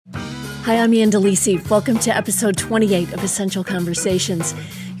Hi, I'm Ann DeLisi. Welcome to episode 28 of Essential Conversations.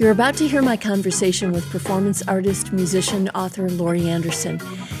 You're about to hear my conversation with performance artist, musician, author Laurie Anderson.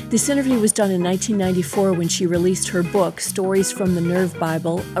 This interview was done in 1994 when she released her book, Stories from the Nerve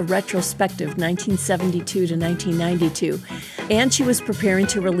Bible, a retrospective 1972 to 1992. And she was preparing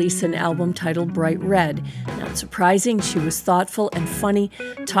to release an album titled Bright Red. Not surprising, she was thoughtful and funny,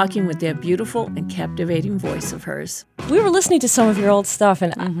 talking with that beautiful and captivating voice of hers. We were listening to some of your old stuff,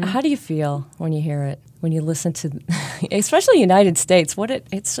 and how do you feel when you hear it? When you listen to, especially United States,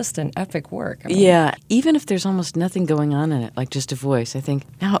 it's just an epic work. I mean, yeah, even if there's almost nothing going on in it, like just a voice, I think,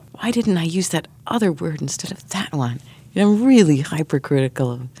 now, why didn't I use that other word instead of that one? You know, I'm really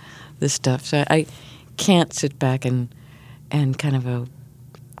hypercritical of this stuff, so I can't sit back and kind of a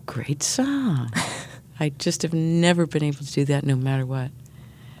great song. I just have never been able to do that no matter what.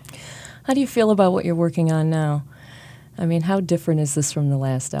 How do you feel about what you're working on now? I mean, how different is this from the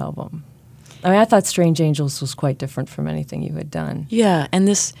last album? I mean, I thought Strange Angels was quite different from anything you had done. Yeah, and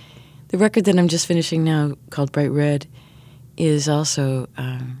the record that I'm just finishing now, called Bright Red, is also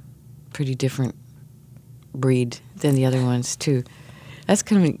pretty different breed than the other ones, too. That's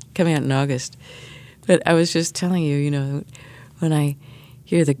coming out in August. But I was just telling you, you know, when I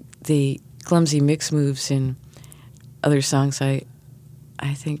hear the clumsy mix moves in other songs, I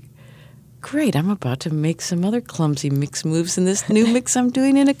think, great, I'm about to make some other clumsy mix moves in this new mix I'm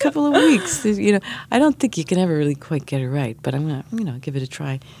doing in a couple of weeks. You know, I don't think you can ever really quite get it right, but I'm going to, give it a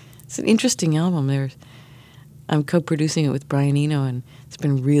try. It's an interesting album. I'm co-producing it with Brian Eno, and it's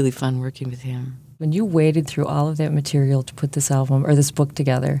been really fun working with him. When you waded through all of that material to put this album or this book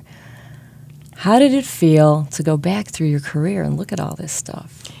together, how did it feel to go back through your career and look at all this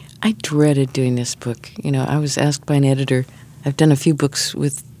stuff? I dreaded doing this book. You know, I was asked by an editor. I've done a few books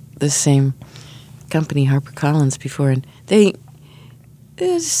with the same company, HarperCollins, before, and they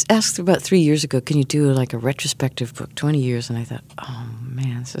just asked about 3 years ago, can you do like a retrospective book, 20 years? And I thought, oh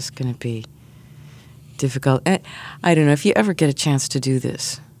man, this is going to be difficult. I don't know, if you ever get a chance to do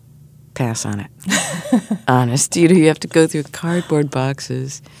this, pass on it. Honest, you have to go through cardboard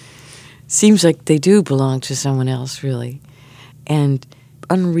boxes. Seems like they do belong to someone else, really. And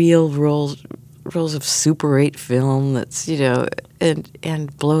unreal rolls of Super 8 film that's,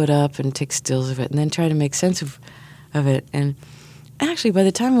 and blow it up and take stills of it and then try to make sense of it. And actually, by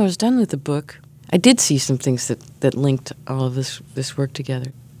the time I was done with the book, I did see some things that linked all of this work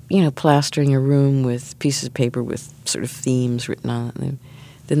together. You know, plastering a room with pieces of paper with sort of themes written on it. And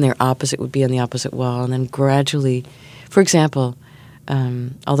then their opposite would be on the opposite wall. And then gradually, for example,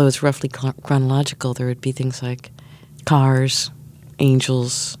 although it's roughly chronological, there would be things like cars,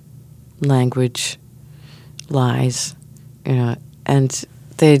 angels, language, lies, and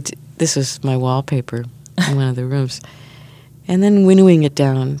this was my wallpaper in one of the rooms. And then winnowing it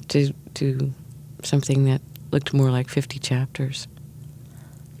down to something that looked more like 50 chapters.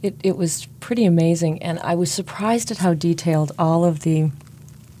 It was pretty amazing, and I was surprised at how detailed all of you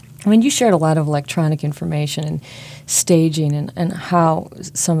shared a lot of electronic information and staging and how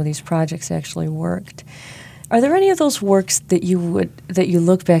some of these projects actually worked. Are there any of those works that you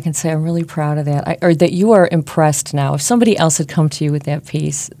look back and say, I'm really proud of that, or that you are impressed now? If somebody else had come to you with that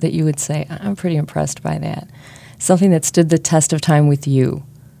piece, that you would say, I'm pretty impressed by that. Something that stood the test of time with you.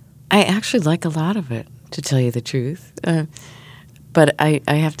 I actually like a lot of it, to tell you the truth. But I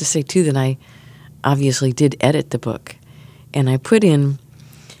have to say, too, that I obviously did edit the book. And I put in,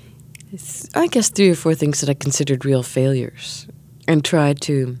 I guess, 3 or 4 things that I considered real failures and tried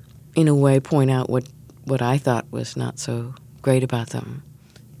to, in a way, point out what I thought was not so great about them.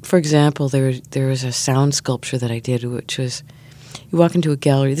 For example, there was a sound sculpture that I did, which was, you walk into a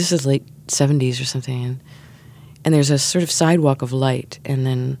gallery, this is late 70s or something, and there's a sort of sidewalk of light, and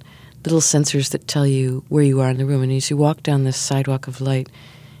then little sensors that tell you where you are in the room. And as you walk down this sidewalk of light,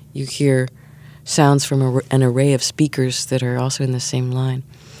 you hear sounds from an array of speakers that are also in the same line.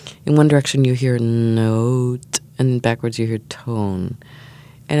 In one direction you hear note, and backwards you hear tone.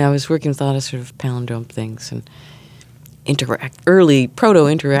 And I was working with a lot of sort of palindrome things and early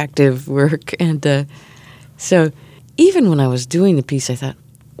proto-interactive work. And so even when I was doing the piece, I thought,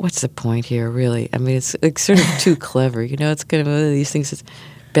 what's the point here, really? I mean, it's like sort of too clever. It's kind of one of these things that's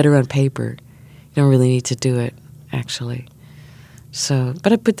better on paper. You don't really need to do it, actually. So,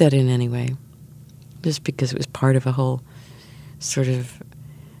 but I put that in anyway, just because it was part of a whole sort of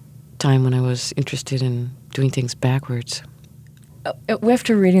time when I was interested in doing things backwards.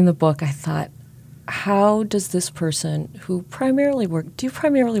 After reading the book, I thought, how does this person who primarily do you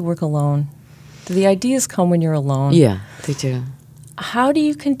primarily work alone? Do the ideas come when you're alone? Yeah, they do. How do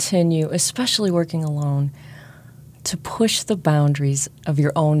you continue, especially working alone, to push the boundaries of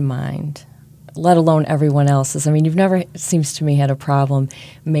your own mind, let alone everyone else's? I mean, you've never, it seems to me, had a problem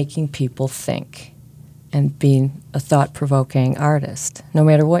making people think and being a thought-provoking artist, no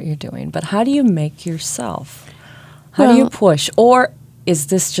matter what you're doing. But how do you make yourself? How do you push? Or is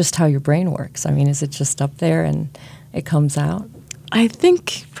this just how your brain works? I mean, is it just up there and it comes out? I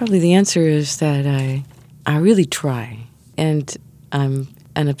think probably the answer is that I really try. And I'm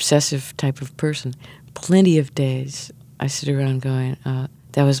an obsessive type of person. Plenty of days I sit around going,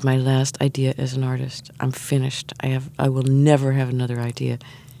 that was my last idea as an artist. I'm finished. I will never have another idea.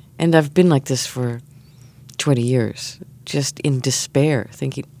 And I've been like this for 20 years, just in despair,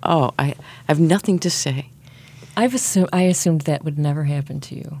 thinking, I have nothing to say. I assumed that would never happen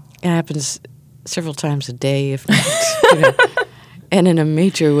to you. It happens several times a day, if not, and in a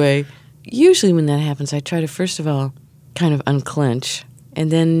major way. Usually when that happens, I try to, first of all, kind of unclench,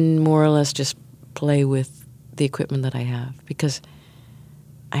 and then more or less just play with the equipment that I have, because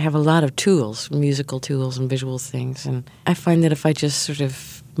I have a lot of tools, musical tools and visual things, and I find that if I just sort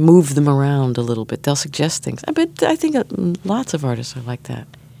of move them around a little bit, they'll suggest things. But I think lots of artists are like that.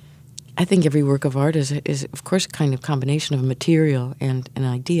 I think every work of art is of course, a kind of combination of material and an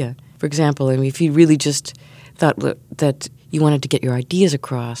idea. For example, I mean, if you really just thought that you wanted to get your ideas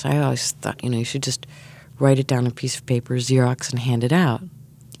across, I always thought, you should just write it down on a piece of paper, Xerox, and hand it out.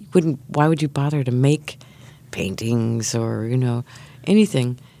 Why would you bother to make paintings or,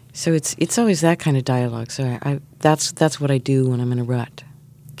 anything? So it's always that kind of dialogue. So that's what I do when I'm in a rut.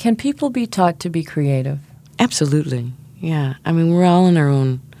 Can people be taught to be creative? Absolutely, yeah. I mean, we're all in our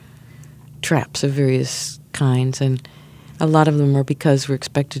own traps of various kinds, and a lot of them are because we're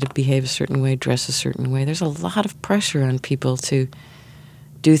expected to behave a certain way, dress a certain way. There's a lot of pressure on people to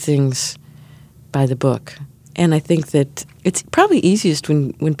do things by the book. And I think that it's probably easiest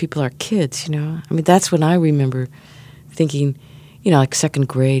when people are kids, I mean, that's when I remember thinking, like second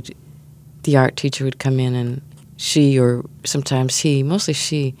grade, the art teacher would come in and she, or sometimes he, mostly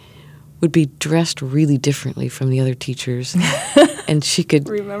she, would be dressed really differently from the other teachers. And she could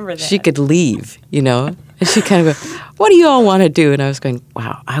remember that. She could leave, And she kind of go, what do you all want to do? And I was going,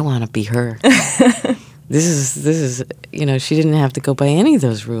 wow, I want to be her. This is, she didn't have to go by any of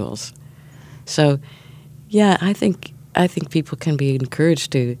those rules. So, yeah, I think people can be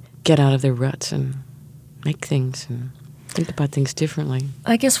encouraged to get out of their ruts and make things and think about things differently.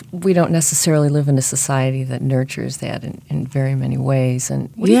 I guess we don't necessarily live in a society that nurtures that in very many ways.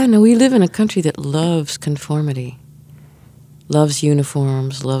 And we live in a country that loves conformity, loves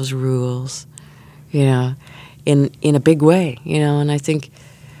uniforms, loves rules, in a big way, And I think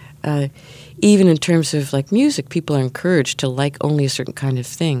even in terms of like music, people are encouraged to like only a certain kind of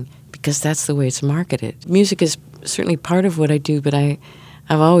thing, because that's the way it's marketed. Music is certainly part of what I do, but I've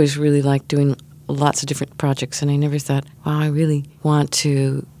always really liked doing lots of different projects, and I never thought, wow, I really want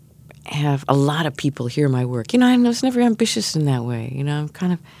to have a lot of people hear my work. I was never ambitious in that way. I'm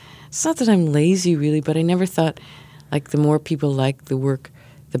kind of, it's not that I'm lazy really, but I never thought, like, the more people like the work,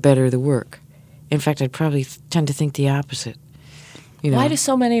 the better the work. In fact, I'd probably tend to think the opposite. Why do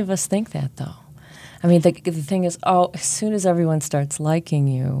so many of us think that, though? I mean, the thing is, as soon as everyone starts liking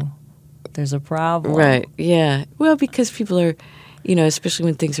you, there's a problem. Right, yeah. Well, because people are, especially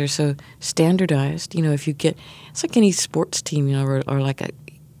when things are so standardized, if you get, it's like any sports team, or like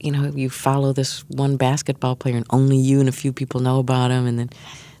you follow this one basketball player and only you and a few people know about him, and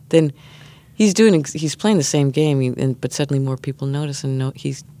then he's playing the same game, but suddenly more people notice, and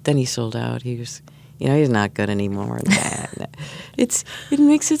he's sold out. He's not good anymore. It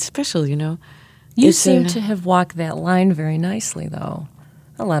makes it special, You seem to have walked that line very nicely, though.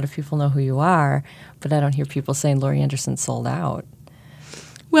 A lot of people know who you are, but I don't hear people saying Laurie Anderson sold out.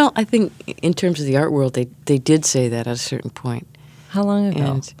 Well, I think in terms of the art world, they did say that at a certain point. How long ago?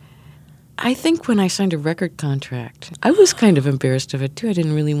 And I think when I signed a record contract, I was kind of embarrassed of it, too. I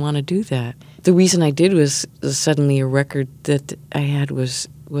didn't really want to do that. The reason I did was suddenly a record that I had was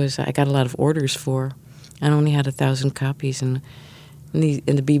I got a lot of orders for. I only had 1,000 copies, and the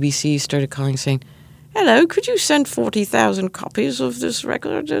BBC started calling saying, hello, could you send 40,000 copies of this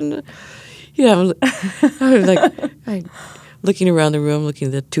record? And, I was like, looking around the room, looking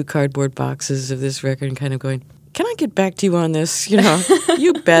at the 2 cardboard boxes of this record and kind of going, can I get back to you on this?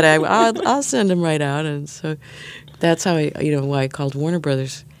 You bet I'll send them right out. And so that's how why I called Warner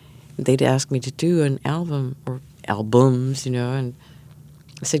Brothers. They'd ask me to do an album or albums, and I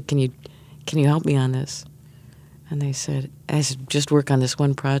said, can you help me on this? And they said, I said, just work on this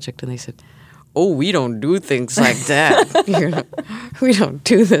one project. And they said, oh, we don't do things like that. We don't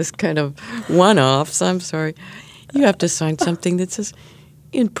do this kind of one-offs. I'm sorry. You have to sign something that says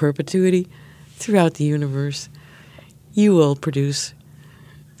in perpetuity throughout the universe. you will produce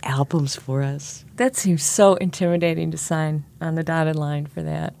albums for us. That seems so intimidating to sign on the dotted line for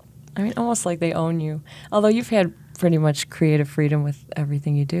that. I mean, almost like they own you. Although you've had pretty much creative freedom with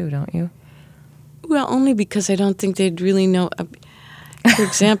everything you do, don't you? Well, only because I don't think they'd really know. For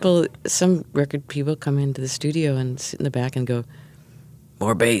example, some record people come into the studio and sit in the back and go,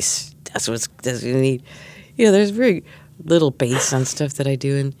 more bass. That's what you need. You know, there's very little bass on stuff that I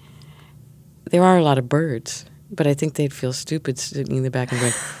do, and there are a lot of birds. But I think they'd feel stupid sitting in the back and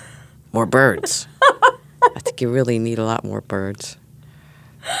going, more birds. I think you really need a lot more birds.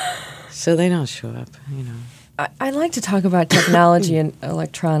 So they don't show up, you know. I like to talk about technology and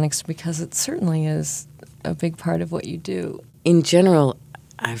electronics because it certainly is a big part of what you do. In general,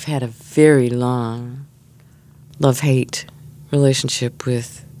 I've had a very long love-hate relationship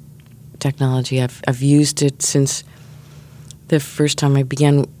with technology. I've used it since the first time I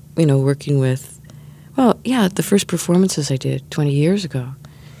began, you know, working with, the first performances I did 20 years ago.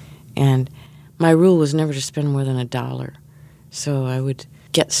 And my rule was never to spend more than $1. So I would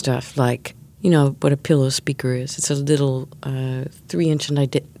get stuff like, you know, what a pillow speaker is. It's a little 3-inch in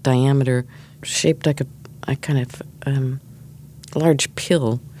diameter, shaped like a kind of large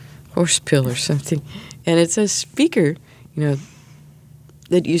pill, horse pill or something. And it's a speaker, you know,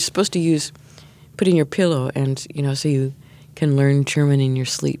 that you're supposed to use, put in your pillow, and, you know, so you can learn German in your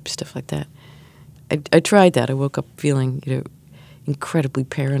sleep, stuff like that. I tried that. I woke up feeling, you know, incredibly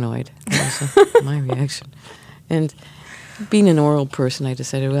paranoid. That was my reaction. And being an oral person, I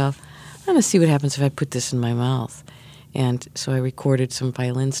decided, well, I'm going to see what happens if I put this in my mouth. And so I recorded some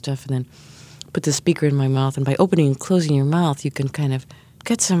violin stuff and then put the speaker in my mouth. And by opening and closing your mouth, you can kind of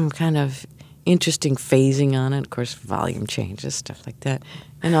get some kind of interesting phasing on it. Of course, volume changes, stuff like that.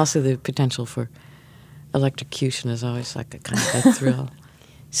 And also the potential for electrocution is always like a kind of a thrill.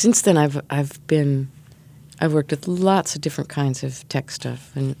 Since then, I've worked with lots of different kinds of tech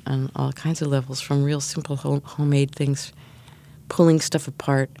stuff and on all kinds of levels, from real simple homemade things, pulling stuff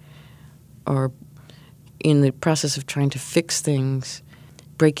apart, or in the process of trying to fix things,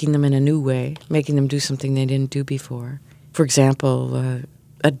 breaking them in a new way, making them do something they didn't do before. For example,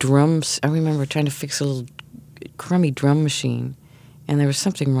 a drums. I remember trying to fix a little crummy drum machine, and there was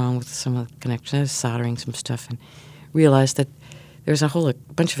something wrong with some of the connections. I was soldering some stuff and realized that there was a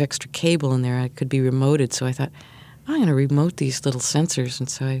bunch of extra cable in there. I could be remoted, so I thought, I'm going to remote these little sensors. And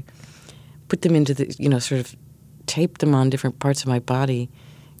so I put them into the, you know, sort of taped them on different parts of my body,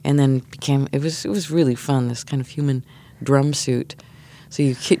 and then it was really fun, this kind of human drum suit. So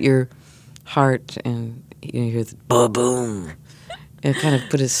you hit your heart, and you hear the ba-boom. And kind of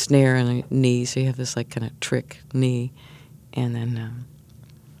put a snare on a knee, so you have this like kind of trick knee. And then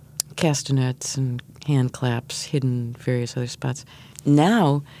castanets and hand claps hidden various other spots.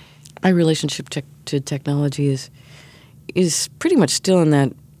 Now, my relationship to technology is pretty much still in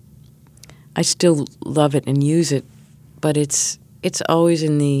that I still love it and use it, but it's always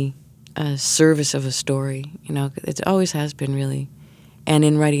in the service of a story. You know, it always has been, really. And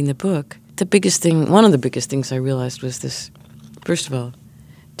in writing the book, one of the biggest things I realized was this, first of all,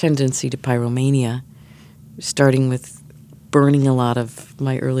 tendency to pyromania, starting with burning a lot of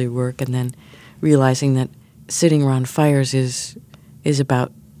my early work and then realizing that sitting around fires is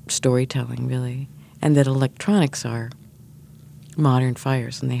about storytelling, really, and that electronics are modern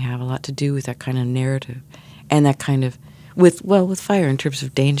fires, and they have a lot to do with that kind of narrative and that kind of, with fire in terms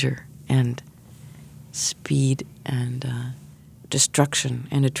of danger and speed and destruction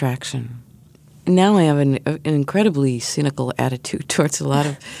and attraction. Now I have an incredibly cynical attitude towards a lot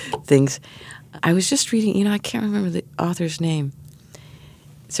of things. I was just reading, you know, I can't remember the author's name.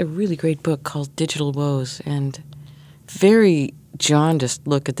 It's a really great book called Digital Woes, and very jaundiced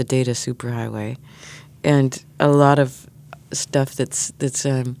look at the data superhighway, and a lot of stuff that's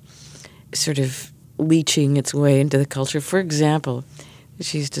sort of leaching its way into the culture. For example,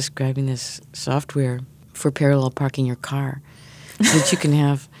 she's describing this software for parallel parking your car, so that you can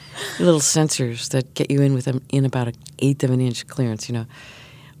have little sensors that get you in about 1/8 of an inch clearance, you know.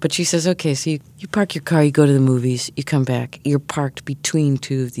 But she says, okay, so you park your car, you go to the movies, you come back, you're parked between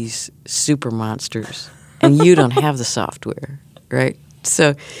two of these super monsters, and you don't have the software, right?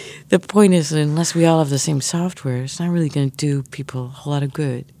 So the point is that unless we all have the same software, it's not really going to do people a whole lot of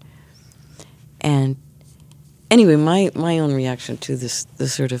good. And anyway, my own reaction to this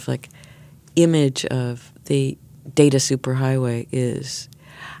sort of like image of the data superhighway is,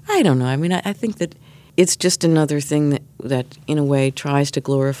 I don't know. I mean, I think that it's just another thing that in a way tries to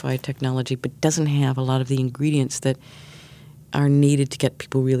glorify technology but doesn't have a lot of the ingredients that are needed to get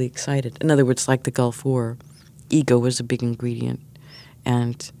people really excited. In other words, like the Gulf War, ego was a big ingredient,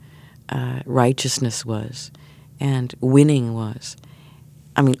 and righteousness was, and winning was.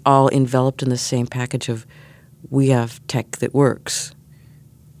 I mean, all enveloped in the same package of, we have tech that works.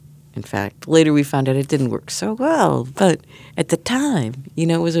 In fact, later we found out it didn't work so well, but at the time,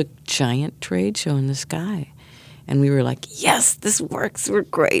 it was a giant trade show in the sky. And we were like, yes, this works, we're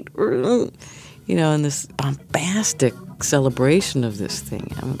great. And this bombastic celebration of this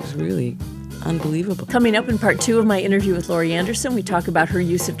thing. I mean, it was really unbelievable. Coming up in part 2 of my interview with Laurie Anderson, we talk about her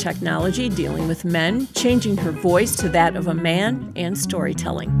use of technology, dealing with men, changing her voice to that of a man, and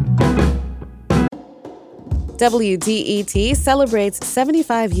storytelling. WDET celebrates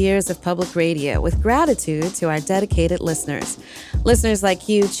 75 years of public radio with gratitude to our dedicated listeners. Listeners like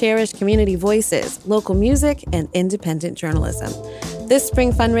you cherish community voices, local music, and independent journalism. This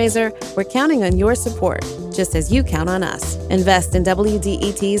spring fundraiser, we're counting on your support, just as you count on us. Invest in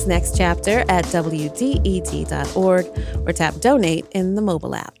WDET's next chapter at WDET.org or tap Donate in the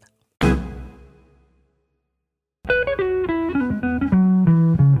mobile app.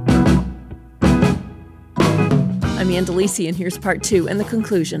 I'm Ann DeLisi, and here's part 2 and the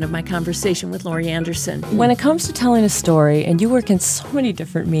conclusion of my conversation with Laurie Anderson. When it comes to telling a story, and you work in so many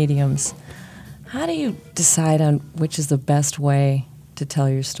different mediums, how do you decide on which is the best way to tell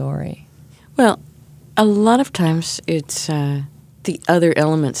your story? Well, a lot of times it's the other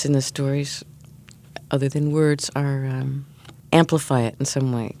elements in the stories, other than words, are amplify it in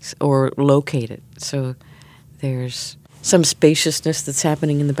some ways or locate it. So there's some spaciousness that's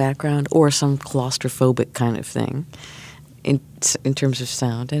happening in the background or some claustrophobic kind of thing in terms of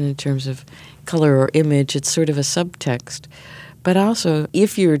sound. And in terms of color or image, it's sort of a subtext. But also,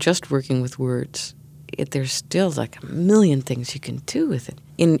 if you're just working with words, there's still like a million things you can do with it.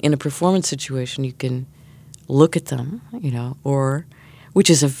 In a performance situation, you can look at them, or,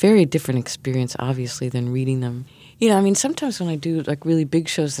 which is a very different experience, obviously, than reading them. Sometimes when I do like really big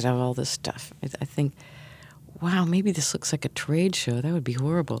shows that have all this stuff, I think, wow, maybe this looks like a trade show. That would be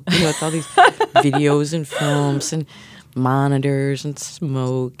horrible. With all these videos and films and monitors and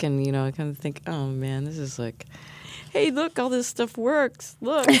smoke. And, I kind of think, oh, man, this is like, hey, look, all this stuff works.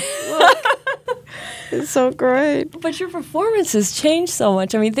 Look. It's so great. But your performances change so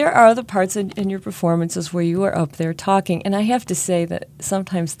much. I mean, there are the parts in your performances where you are up there talking. And I have to say that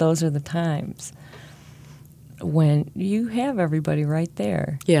sometimes those are the times when you have everybody right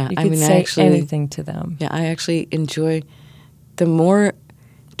there. Yeah, you could say anything to them. Yeah, I actually enjoy the more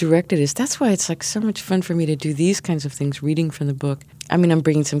direct it is. That's why it's like so much fun for me to do these kinds of things, reading from the book. I'm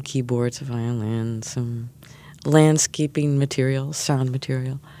bringing some keyboards, a violin, some landscaping material, sound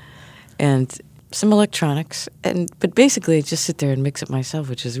material, and some electronics. But basically, I just sit there and mix it myself,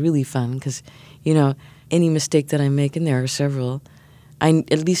 which is really fun because, any mistake that I make, and there are several, I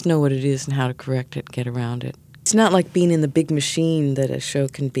at least know what it is and how to correct it, get around it. It's not like being in the big machine that a show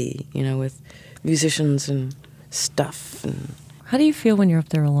can be, with musicians and stuff. And how do you feel when you're up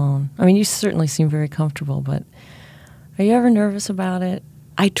there alone? I mean, you certainly seem very comfortable, but are you ever nervous about it?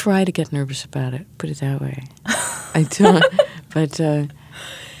 I try to get nervous about it, put it that way. I don't. But,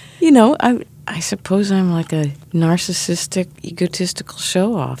 I suppose I'm like a narcissistic, egotistical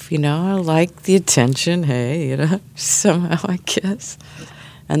show-off, I like the attention, hey, somehow, I guess.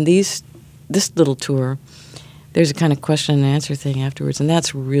 And this little tour, there's a kind of question and answer thing afterwards, and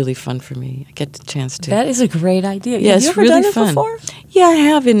that's really fun for me. I get the chance to. That is a great idea. Yeah, have you it's ever really done it fun. Before? Yeah, I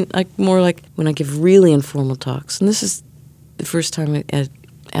have more like when I give really informal talks, and this is the first time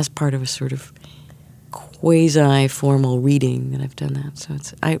as part of a sort of quasi-formal reading that I've done that. So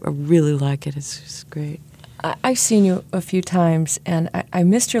I really like it. It's great. I've seen you a few times, and I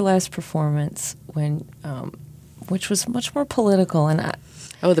missed your last performance which was much more political, and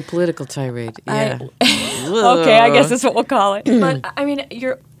the political tirade. Yeah. Okay, I guess that's what we'll call it. But I mean,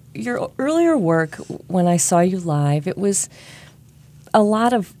 your earlier work, when I saw you live, it was a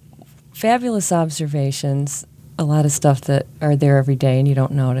lot of fabulous observations, a lot of stuff that are there every day and you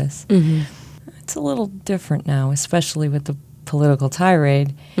don't notice. Mm-hmm. It's a little different now, especially with the political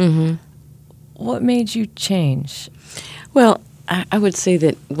tirade. Mm-hmm. What made you change? Well, I would say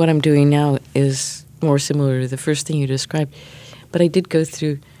that what I'm doing now is more similar to the first thing you described. But I did go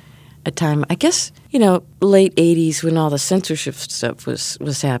through a time, I guess, late 80s when all the censorship stuff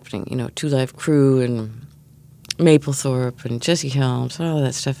was happening, Two Live Crew and Mapplethorpe and Jesse Helms, all of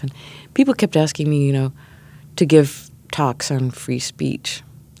that stuff. And people kept asking me, to give talks on free speech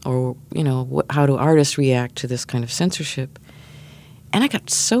or, how do artists react to this kind of censorship. And I got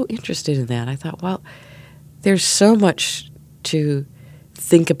so interested in that. I thought, well, there's so much to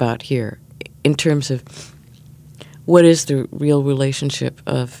think about here in terms of what is the real relationship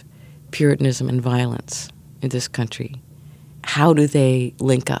of Puritanism and violence in this country? How do they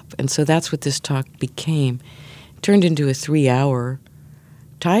link up? And so that's what this talk became, turned into a 3-hour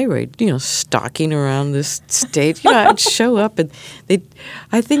tirade, stalking around this stage. I'd show up and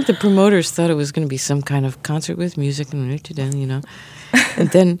I think the promoters thought it was going to be some kind of concert with music and and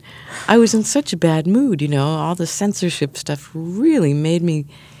then I was in such a bad mood, all the censorship stuff really made me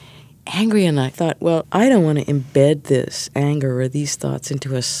angry, and I thought, well, I don't want to embed this anger or these thoughts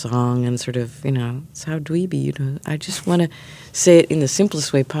into a song and sort of, it's how dweeby, I just want to say it in the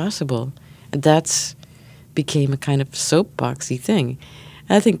simplest way possible. And that's became a kind of soapboxy thing.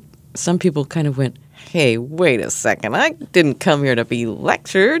 And I think some people kind of went, hey, wait a second, I didn't come here to be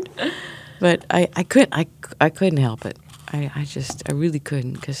lectured. But I couldn't help it. I really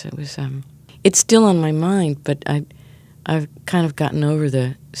couldn't, because it was, it's still on my mind, but I've kind of gotten over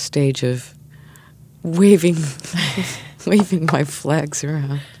the stage of waving my flags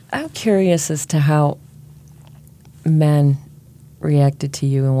around. I'm curious as to how men reacted to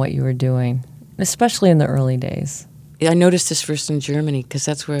you and what you were doing, especially in the early days. I noticed this first in Germany, because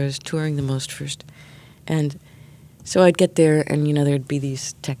that's where I was touring the most first. And so I'd get there, and, there'd be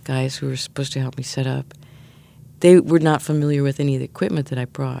these tech guys who were supposed to help me set up. They were not familiar with any of the equipment that I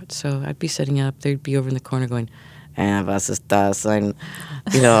brought, so I'd be setting up. They'd be over in the corner going, was ist das?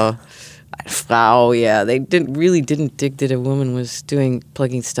 Frau, yeah. They didn't dig that a woman was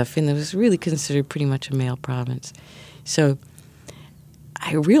plugging stuff in. That was really considered pretty much a male province. So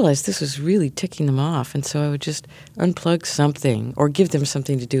I realized this was really ticking them off, and so I would just unplug something or give them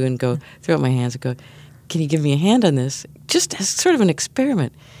something to do and go throw up my hands and go, can you give me a hand on this? Just as sort of an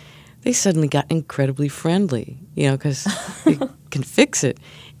experiment. They suddenly got incredibly friendly, because they can fix it.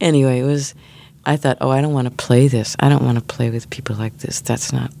 Anyway, I thought, I don't want to play this. I don't want to play with people like this.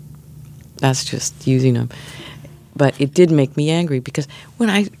 That's just using them. But it did make me angry, because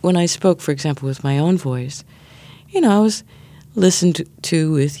when I spoke, for example, with my own voice, I was listened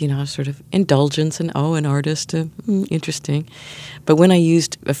to with, sort of indulgence and, an artist, interesting. But when I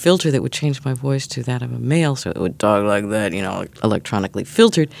used a filter that would change my voice to that of a male, so it would talk like that, electronically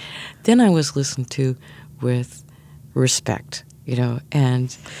filtered, then I was listened to with respect,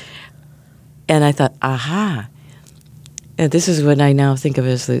 and I thought, aha. And this is what I now think of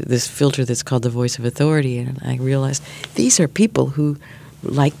as this filter that's called the voice of authority. And I realized these are people who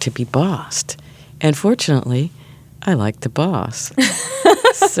like to be bossed. And fortunately, I like the boss.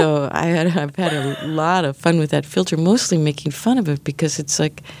 So I've had a lot of fun with that filter, mostly making fun of it, because it's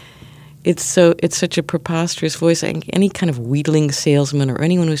like, it's such a preposterous voice. Any kind of wheedling salesman or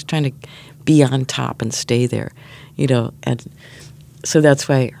anyone who's trying to be on top and stay there, and so that's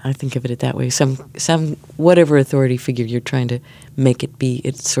why I think of it that way. Some whatever authority figure you're trying to make it be,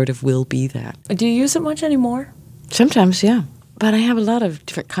 it sort of will be that. Do you use it much anymore? Sometimes, yeah. But I have a lot of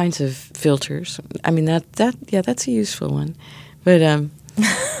different kinds of filters. I mean, that's a useful one. But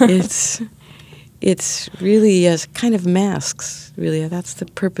it's really as kind of masks, really. That's the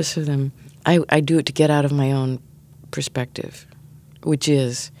purpose of them. I do it to get out of my own perspective, which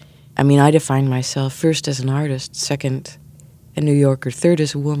is, I define myself first as an artist, second a New Yorker, third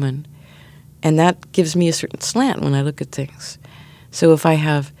as a woman. And that gives me a certain slant when I look at things. So if I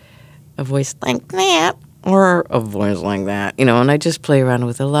have a voice like that, or a voice like that, and I just play around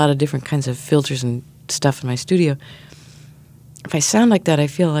with a lot of different kinds of filters and stuff in my studio, if I sound like that, I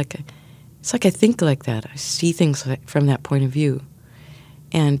feel like it's like I think like that. I see things from that point of view.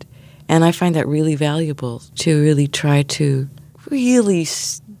 And I find that really valuable, to really try to really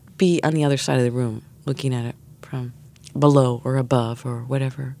be on the other side of the room, looking at it from below or above or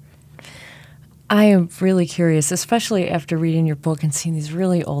whatever. I am really curious, especially after reading your book and seeing these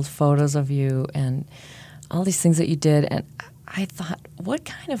really old photos of you and all these things that you did. And I thought, what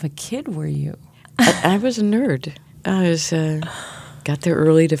kind of a kid were you? I was a nerd. I was got there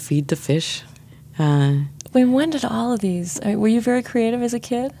early to feed the fish. When did all of these? Were you very creative as a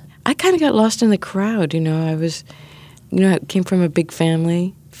kid? I kind of got lost in the crowd. I was, I came from a big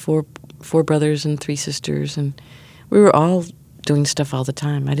family, four brothers and 3 sisters, and we were all doing stuff all the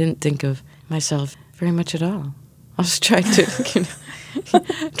time. I didn't think of myself very much at all. I was trying to,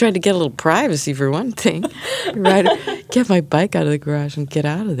 tried to get a little privacy for one thing. Get my bike out of the garage and get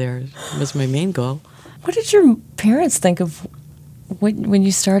out of there was my main goal. What did your parents think of when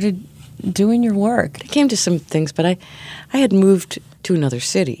you started doing your work? They came to some things, but I had moved to another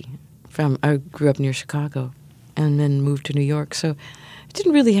city. I grew up near Chicago and then moved to New York, so I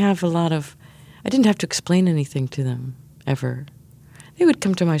didn't really have I didn't have to explain anything to them, ever. They would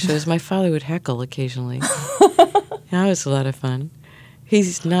come to my shows. My father would heckle occasionally. That was a lot of fun.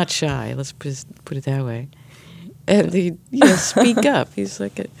 He's not shy, let's put it that way. And he'd speak up. He's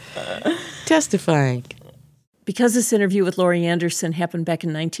like testifying. Because this interview with Laurie Anderson happened back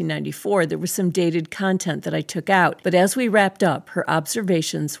in 1994, there was some dated content that I took out. But as we wrapped up, her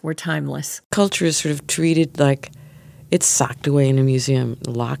observations were timeless. Culture is sort of treated like it's socked away in a museum,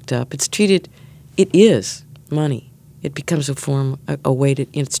 locked up. It is money. It becomes a form, a way to,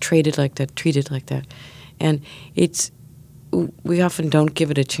 it's traded like that, treated like that. And we often don't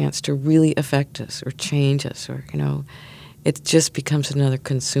give it a chance to really affect us or change us, or, it just becomes another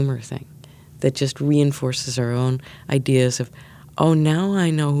consumer thing that just reinforces our own ideas of, oh, now I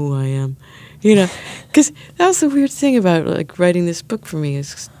know who I am. Because that was the weird thing about like writing this book for me,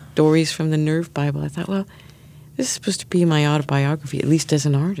 is stories from the Nerve Bible. I thought, well, this is supposed to be my autobiography, at least as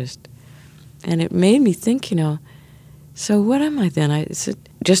an artist. And it made me think, so what am I then? Is it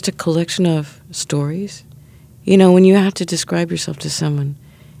just a collection of stories? When you have to describe yourself to someone,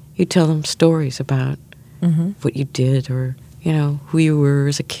 you tell them stories about what you did, or, who you were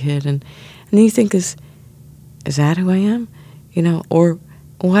as a kid. And then you think, is that who I am? Or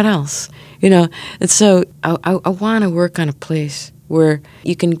what else? And so I want to work on a place where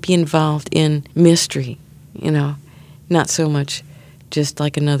you can be involved in mystery, not so much just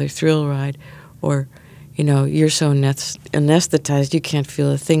like another thrill ride, or, you're so anesthetized you can't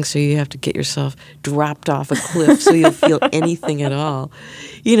feel a thing, so you have to get yourself dropped off a cliff so you'll feel anything at all.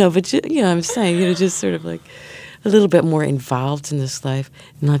 But, I'm saying, just sort of like a little bit more involved in this life,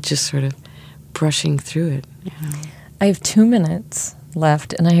 not just sort of brushing through it. I have 2 minutes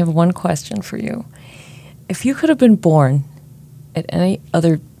left, and I have one question for you. If you could have been born at any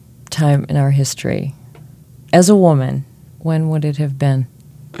other time in our history, as a woman, when would it have been?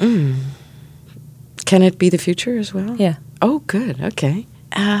 Can it be the future as well? Yeah. Oh, good. Okay.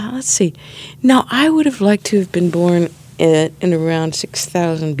 Let's see. Now, I would have liked to have been born in around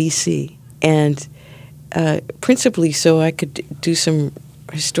 6000 BC, and principally so I could do some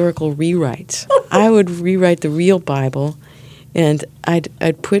historical rewrites. I would rewrite the real Bible, and I'd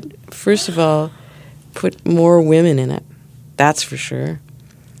first of all put more women in it. That's for sure.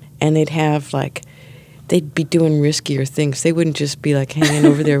 And they'd be doing riskier things. They wouldn't just be like hanging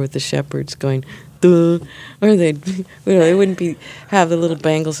over there with the shepherds going, duh, or they wouldn't have the little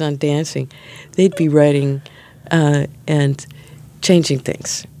bangles on dancing. They'd be writing and changing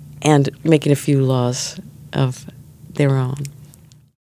things and making a few laws of their own.